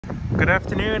Good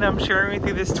afternoon. I'm sharing with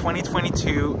you this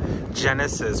 2022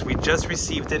 Genesis. We just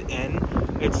received it in.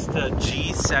 It's the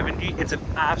G70. It's an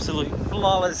absolutely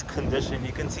flawless condition.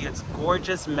 You can see it's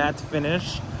gorgeous matte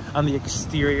finish on the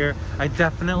exterior. I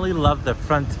definitely love the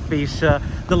front fascia,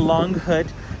 the long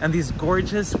hood, and these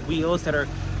gorgeous wheels that are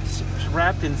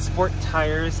wrapped in sport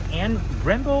tires and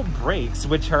Brembo brakes,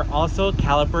 which are also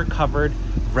caliper covered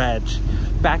reg.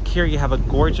 Back here you have a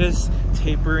gorgeous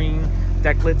tapering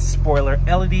decklit spoiler,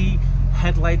 LED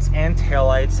headlights and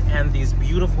taillights, and these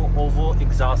beautiful oval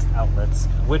exhaust outlets,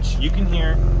 which you can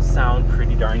hear sound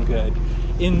pretty darn good.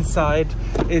 Inside,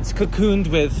 it's cocooned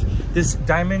with this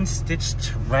diamond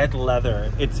stitched red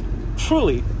leather. It's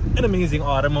truly an amazing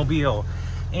automobile.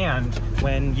 And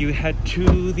when you head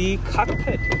to the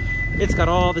cockpit, it's got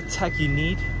all the tech you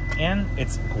need and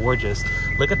it's gorgeous.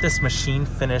 Look at this machine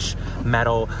finish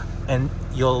metal, and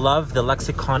you'll love the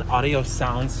Lexicon audio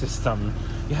sound system.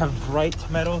 You have bright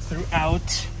metal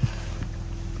throughout.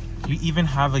 You even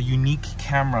have a unique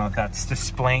camera that's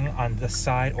displaying on the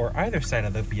side or either side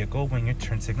of the vehicle when your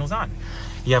turn signal's on.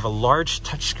 You have a large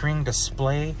touchscreen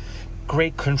display,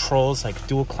 great controls like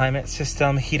dual climate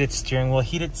system, heated steering wheel,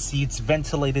 heated seats,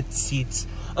 ventilated seats,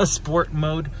 a sport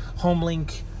mode, home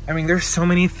link. I mean, there's so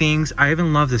many things. I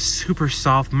even love this super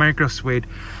soft micro suede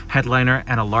headliner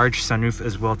and a large sunroof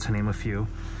as well, to name a few.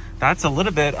 That's a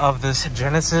little bit of this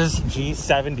Genesis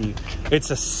G70.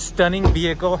 It's a stunning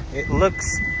vehicle. It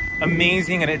looks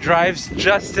amazing and it drives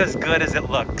just as good as it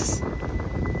looks.